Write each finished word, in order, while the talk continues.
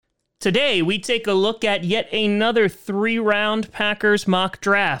Today, we take a look at yet another 3-round Packers mock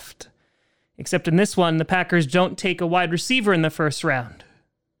draft. Except in this one, the Packers don't take a wide receiver in the first round.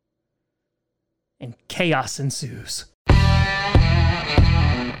 And chaos ensues.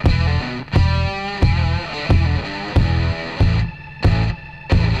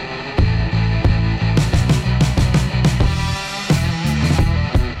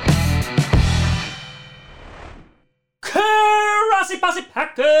 Posse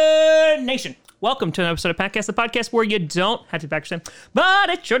Packer Nation. Welcome to an episode of Packcast, the podcast where you don't have to be Packers fan, but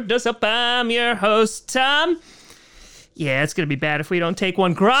it sure does help. I'm your host, Tom. Yeah, it's going to be bad if we don't take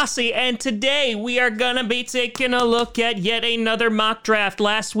one. Grossi, and today we are going to be taking a look at yet another mock draft.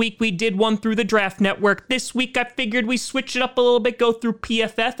 Last week we did one through the Draft Network. This week I figured we switch it up a little bit, go through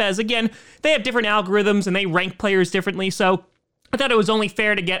PFF, as again, they have different algorithms and they rank players differently, so I thought it was only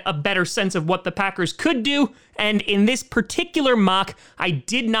fair to get a better sense of what the Packers could do, and in this particular mock, I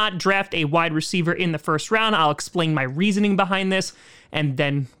did not draft a wide receiver in the first round. I'll explain my reasoning behind this, and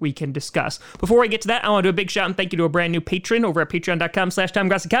then we can discuss. Before I get to that, I want to do a big shout and thank you to a brand new patron over at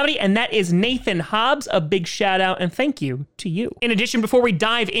patreon.com/TomGrossiComedy, and that is Nathan Hobbs. A big shout out and thank you to you. In addition, before we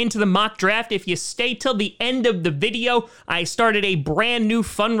dive into the mock draft, if you stay till the end of the video, I started a brand new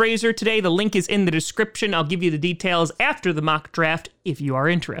fundraiser today. The link is in the description. I'll give you the details after the mock draft if you are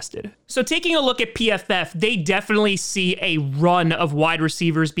interested. So taking a look at PFF, they definitely see a run of wide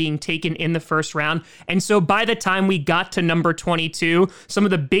receivers being taken in the first round. And so by the time we got to number 22, some of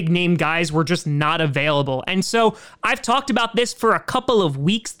the big name guys were just not available. And so I've talked about this for a couple of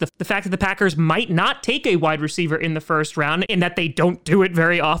weeks, the fact that the Packers might not take a wide receiver in the first round, in that they don't do it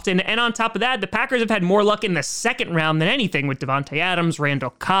very often. And on top of that, the Packers have had more luck in the second round than anything with Davante Adams,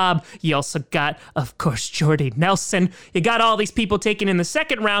 Randall Cobb. You also got, of course, Jordy Nelson. You got all these people taken in the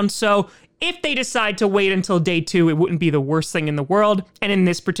second round, so if they decide to wait until day 2, it wouldn't be the worst thing in the world, and in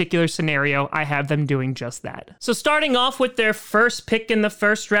this particular scenario, I have them doing just that. So starting off with their first pick in the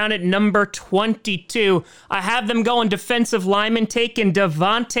first round at number 22, I have them going defensive lineman, taking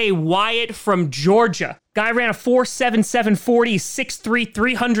Devonte Wyatt from Georgia. Guy ran a 4.77 40, 6'3",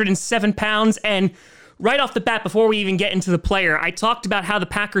 307 pounds, and right off the bat, before we even get into the player, I talked about how the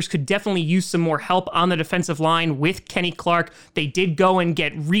Packers could definitely use some more help on the defensive line with Kenny Clark. They did go and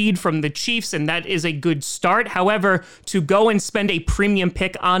get Reed from the Chiefs, and that is a good start. However, to go and spend a premium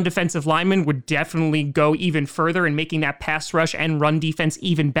pick on defensive linemen would definitely go even further in making that pass rush and run defense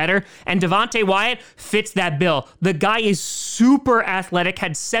even better. And Devonte Wyatt fits that bill. The guy is super athletic,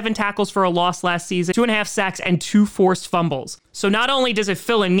 had 7 tackles for a loss last season, 2.5 sacks, and 2 forced fumbles. So not only does it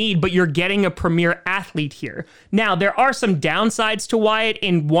fill a need, but you're getting a premier athlete here. Now, there are some downsides to Wyatt,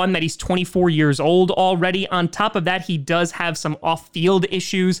 in one that he's 24 years old already. On top of that, he does have some off-field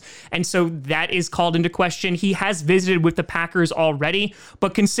issues, and so that is called into question. He has visited with the Packers already,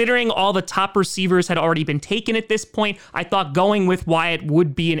 but considering all the top receivers had already been taken at this point, I thought going with Wyatt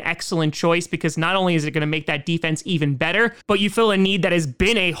would be an excellent choice, because not only is it going to make that defense even better, but you fill a need that has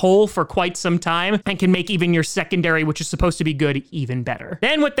been a hole for quite some time and can make even your secondary, which is supposed to be good, even better.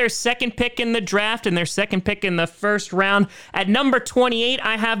 Then with their second pick in the draft and their second pick in the first round, at number 28,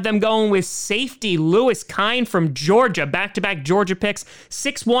 I have them going with safety Lewis Kine from Georgia. Back-to-back Georgia picks.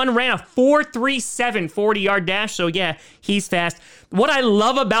 6'1", ran a 4.37 40-yard dash, so yeah, he's fast. What I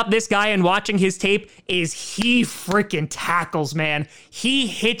love about this guy and watching his tape is he freaking tackles, man. He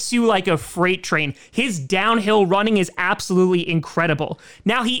hits you like a freight train. His downhill running is absolutely incredible.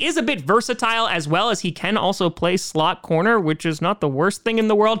 Now, he is a bit versatile as well, as he can also play slot corner, which is not the worst thing in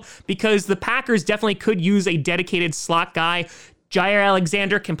the world, because the Packers definitely could use a dedicated slot guy. Jaire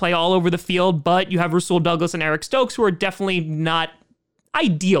Alexander can play all over the field, but you have Rasul Douglas and Eric Stokes, who are definitely not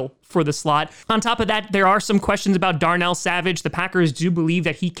ideal for the slot. On top of that, there are some questions about Darnell Savage. The Packers do believe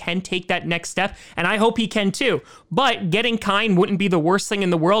that he can take that next step, and I hope he can too. But getting Kine wouldn't be the worst thing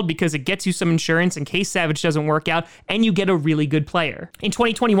in the world, because it gets you some insurance in case Savage doesn't work out, and you get a really good player. In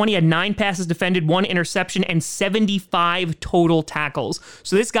 2021, he had 9 passes defended, 1 interception, and 75 total tackles.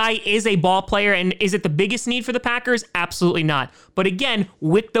 So this guy is a ball player, and is it the biggest need for the Packers? Absolutely not. But again,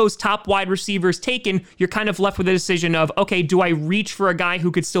 with those top wide receivers taken, you're kind of left with a decision of, okay, do I reach for a guy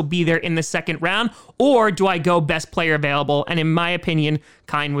who could still be there in the second round, or do I go best player available? And in my opinion,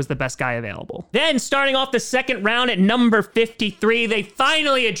 Kine was the best guy available. Then starting off the second round at number 53, they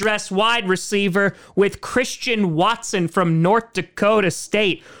finally address wide receiver with Christian Watson from North Dakota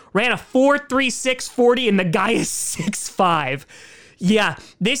State. Ran a 4.36 40, and the guy is 6'5". Yeah,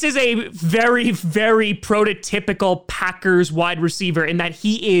 this is a very, very prototypical Packers wide receiver in that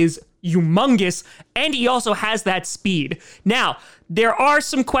he is humongous, and he also has that speed. Now, there are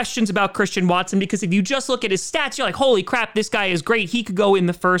some questions about Christian Watson because if you just look at his stats, you're like, holy crap, this guy is great. He could go in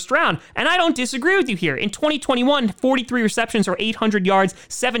the first round. And I don't disagree with you here. In 2021, 43 receptions or 800 yards,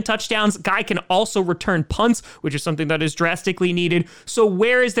 7 touchdowns. Guy can also return punts, which is something that is drastically needed. So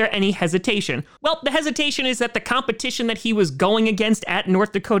where is there any hesitation? Well, the hesitation is that the competition that he was going against at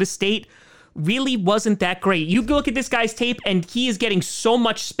North Dakota State really wasn't that great. You look at this guy's tape and he is getting so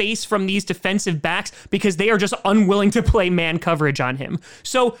much space from these defensive backs because they are just unwilling to play man coverage on him.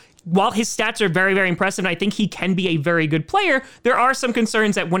 So while his stats are very, very impressive, and I think he can be a very good player, there are some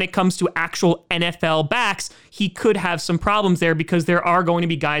concerns that when it comes to actual NFL backs, he could have some problems there because there are going to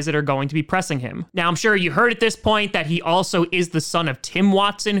be guys that are going to be pressing him. Now, I'm sure you heard at this point that he also is the son of Tim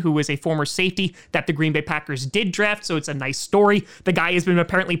Watson, who was a former safety that the Green Bay Packers did draft, so it's a nice story. The guy has been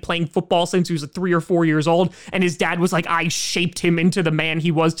apparently playing football since he was 3 or 4 years old, and his dad was like, I shaped him into the man he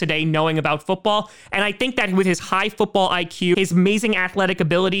was today knowing about football. And I think that with his high football IQ, his amazing athletic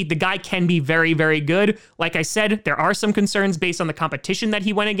ability, the guy can be very, very good. Like I said, there are some concerns based on the competition that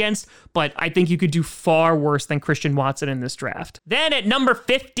he went against, but I think you could do far worse than Christian Watson in this draft. Then at number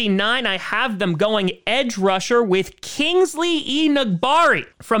 59, I have them going edge rusher with Kingsley Enagbare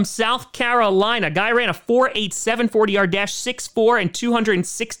from South Carolina. Guy ran a 4.87 40-yard dash, 6'4", and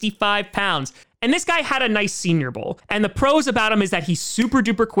 265 pounds. And this guy had a nice Senior Bowl. And the pros about him is that he's super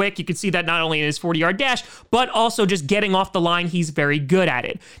duper quick. You can see that not only in his 40-yard dash, but also just getting off the line, he's very good at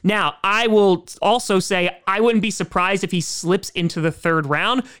it. Now, I will also say I wouldn't be surprised if he slips into the 3rd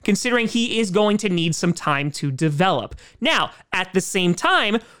round, considering he is going to need some time to develop. Now, at the same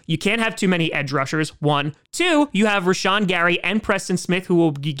time, you can't have too many edge rushers, 1. 2, you have Rashawn Gary and Preston Smith, who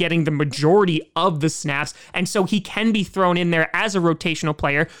will be getting the majority of the snaps, and so he can be thrown in there as a rotational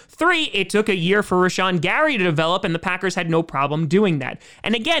player. 3, it took a year for Rashawn Gary to develop, and the Packers had no problem doing that.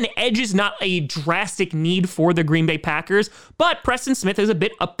 And again, edge is not a drastic need for the Green Bay Packers, but Preston Smith is a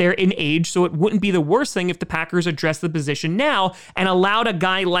bit up there in age, so it wouldn't be the worst thing if the Packers addressed the position now and allowed a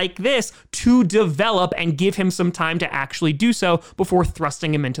guy like this to develop and give him some time to actually do so before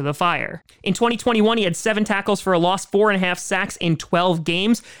thrusting him into the fire. In 2021, he had 7 tackles for a loss, 4.5 sacks in 12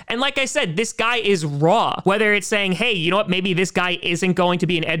 games. And like I said, this guy is raw. Whether it's saying, hey, you know what, maybe this guy isn't going to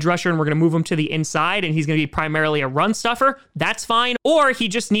be an edge rusher and we're going to move him to the inside and he's going to be primarily a run stuffer, that's fine. Or he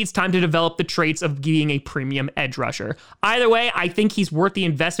just needs time to develop the traits of being a premium edge rusher. Either way, I think he's worth the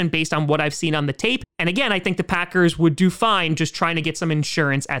investment based on what I've seen on the tape. And again, I think the Packers would do fine just trying to get some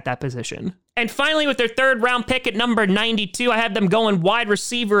insurance at that position. And finally, with their 3rd round pick at number 92, I have them going wide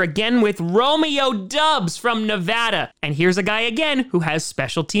receiver again with Romeo Doubs from Nevada. And here's a guy again who has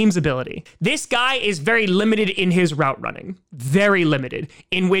special teams ability. This guy is very limited in his route running. Very limited,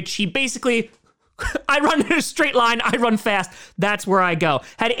 in which he basically I run in a straight line. I run fast. That's where I go.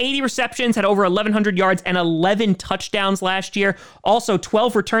 Had 80 receptions, had over 1,100 yards and 11 touchdowns last year. Also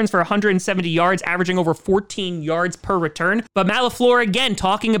 12 returns for 170 yards, averaging over 14 yards per return. But Matt LaFleur, again,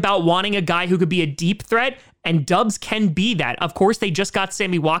 talking about wanting a guy who could be a deep threat. And Doubs can be that. Of course, they just got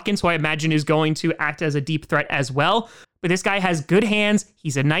Sammy Watkins, who I imagine is going to act as a deep threat as well. But this guy has good hands.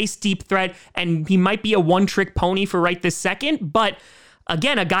 He's a nice deep threat. And he might be a one-trick pony for right this second. But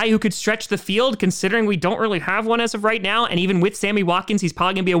again, a guy who could stretch the field, considering we don't really have one as of right now. And even with Sammy Watkins, he's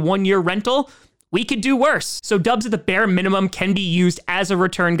probably going to be a one-year rental. We could do worse. So Doubs at the bare minimum can be used as a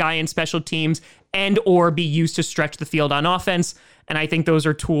return guy in special teams and or be used to stretch the field on offense. And I think those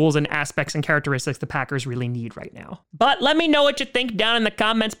are tools and aspects and characteristics the Packers really need right now. But let me know what you think down in the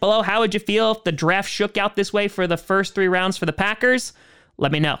comments below. How would you feel if the draft shook out this way for the first 3 rounds for the Packers?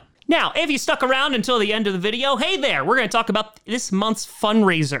 Let me know. Now, if you stuck around until the end of the video, hey there, we're going to talk about this month's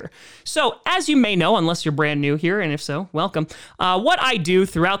fundraiser. So, as you may know, unless you're brand new here, and if so, welcome, what I do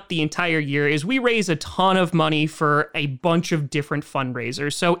throughout the entire year is we raise a ton of money for a bunch of different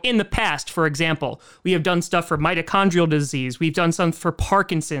fundraisers. So, in the past, for example, we have done stuff for mitochondrial disease, we've done some for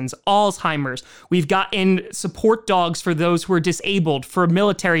Parkinson's, Alzheimer's, we've gotten support dogs for those who are disabled, for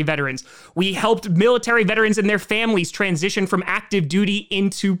military veterans. We helped military veterans and their families transition from active duty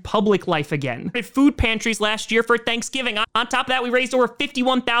into public life again. We had food pantries last year for Thanksgiving. On top of that, we raised over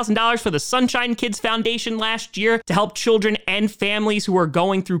 $51,000 for the Sunshine Kids Foundation last year to help children and families who are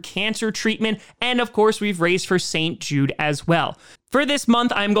going through cancer treatment. And of course, we've raised for St. Jude as well. For this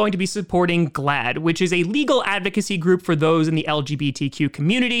month, I'm going to be supporting GLAAD, which is a legal advocacy group for those in the LGBTQ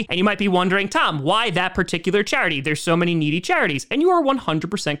community. And you might be wondering, Tom, why that particular charity? There's so many needy charities. And you are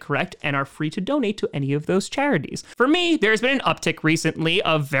 100% correct and are free to donate to any of those charities. For me, there's been an uptick recently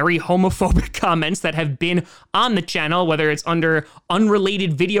of very homophobic comments that have been on the channel, whether it's under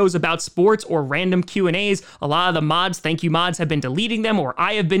unrelated videos about sports or random Q&As. A lot of the mods, thank you mods, have been deleting them, or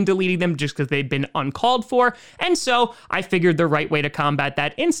I have been deleting them just because they've been uncalled for. And so I figured the right way to combat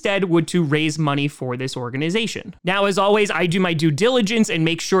that instead would to raise money for this organization. Now, as always, I do my due diligence and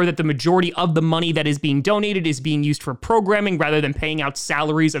make sure that the majority of the money that is being donated is being used for programming rather than paying out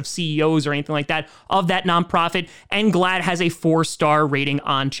salaries of CEOs or anything like that of that nonprofit. And GLAAD has a 4-star rating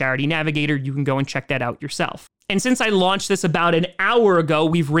on Charity Navigator. You can go and check that out yourself. And since I launched this about an hour ago,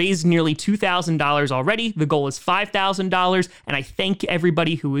 we've raised nearly $2,000 already. The goal is $5,000, and I thank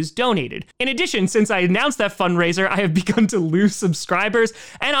everybody who has donated. In addition, since I announced that fundraiser, I have begun to lose subscribers.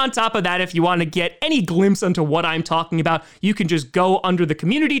 And on top of that, if you want to get any glimpse into what I'm talking about, you can just go under the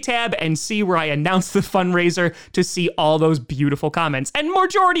community tab and see where I announced the fundraiser to see all those beautiful comments. And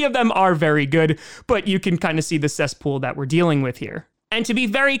majority of them are very good, but you can kind of see the cesspool that we're dealing with here. And to be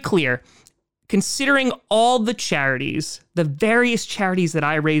very clear, considering all the charities, the various charities that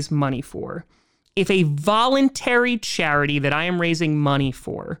I raise money for, if a voluntary charity that I am raising money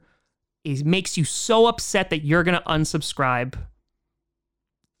for makes you so upset that you're going to unsubscribe,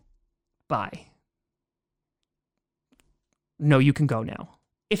 bye. No, you can go now.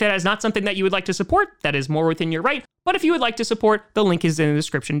 If it is not something that you would like to support, that is more within your right. But if you would like to support, the link is in the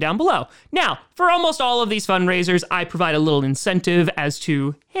description down below. Now, for almost all of these fundraisers, I provide a little incentive as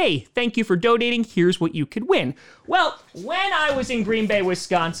to, hey, thank you for donating, here's what you could win. Well, when I was in Green Bay,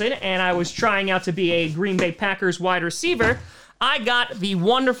 Wisconsin, and I was trying out to be a Green Bay Packers wide receiver, I got the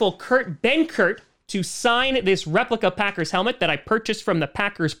wonderful Kurt Benkert to sign this replica Packers helmet that I purchased from the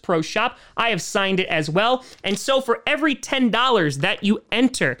Packers Pro Shop. I have signed it as well. And so for every $10 that you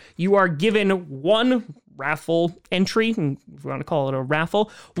enter, you are given one raffle entry, if you want to call it a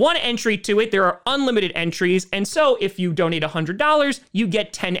raffle, one entry to it. There are unlimited entries. And so if you donate $100, you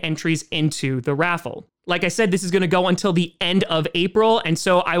get 10 entries into the raffle. Like I said, this is going to go until the end of April. And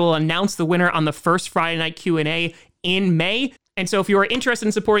so I will announce the winner on the first Friday Night Q&A in May. And so if you are interested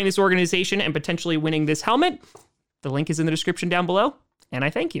in supporting this organization and potentially winning this helmet, the link is in the description down below, and I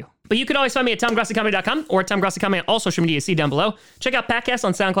thank you. But you can always find me at TomGrassiComedy.com or at TomGrassiComedy on all social media, see down below. Check out Patcast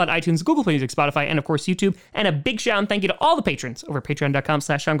on SoundCloud, iTunes, Google Play Music, Spotify, and of course YouTube. And a big shout out and thank you to all the patrons over at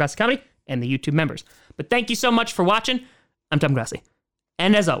patreon.com/TomGrassiComedy and the YouTube members. But thank you so much for watching. I'm Tom Grassi.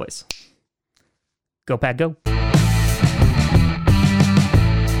 And as always, go Pack, go.